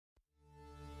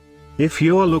If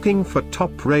you're looking for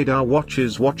top radar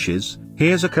watches,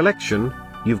 here's a collection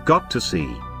you've got to see.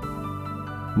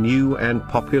 New and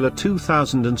popular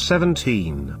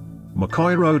 2017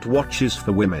 Mccoy Road watches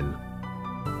for women.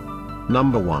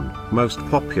 Number 1, most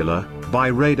popular, by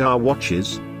Radar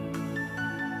Watches.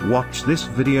 Watch this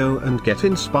video and get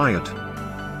inspired.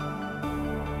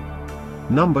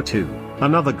 Number 2,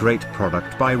 another great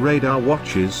product by Radar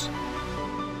Watches.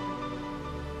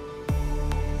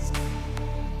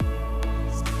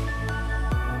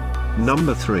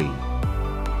 Number 3.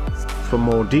 For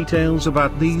more details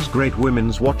about these great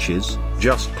women's watches,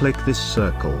 just click this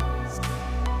circle.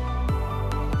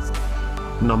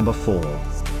 Number 4.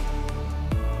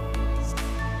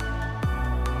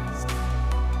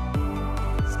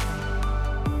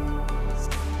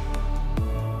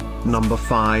 Number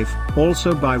 5,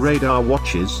 also by Radar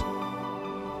Watches.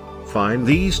 Find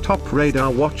these top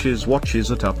Radar watches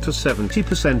at up to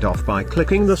 70% off by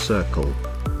clicking the circle.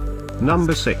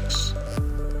 Number 6.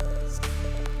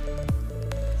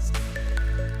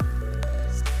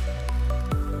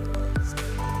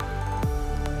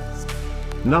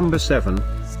 Number 7.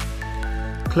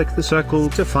 Click the circle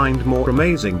to find more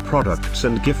amazing products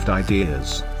and gift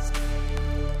ideas.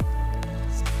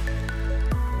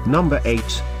 Number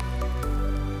 8.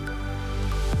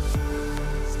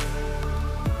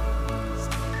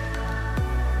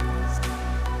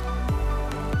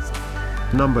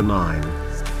 Number 9.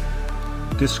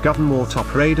 Discover more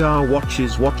top Radar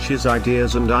watches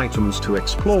ideas and items to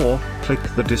explore, click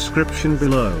the description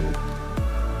below.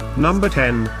 Number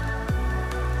 10.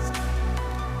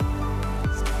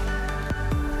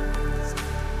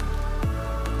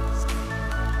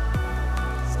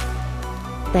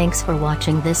 Thanks for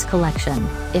watching this collection.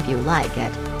 If you like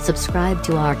it, subscribe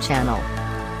to our channel.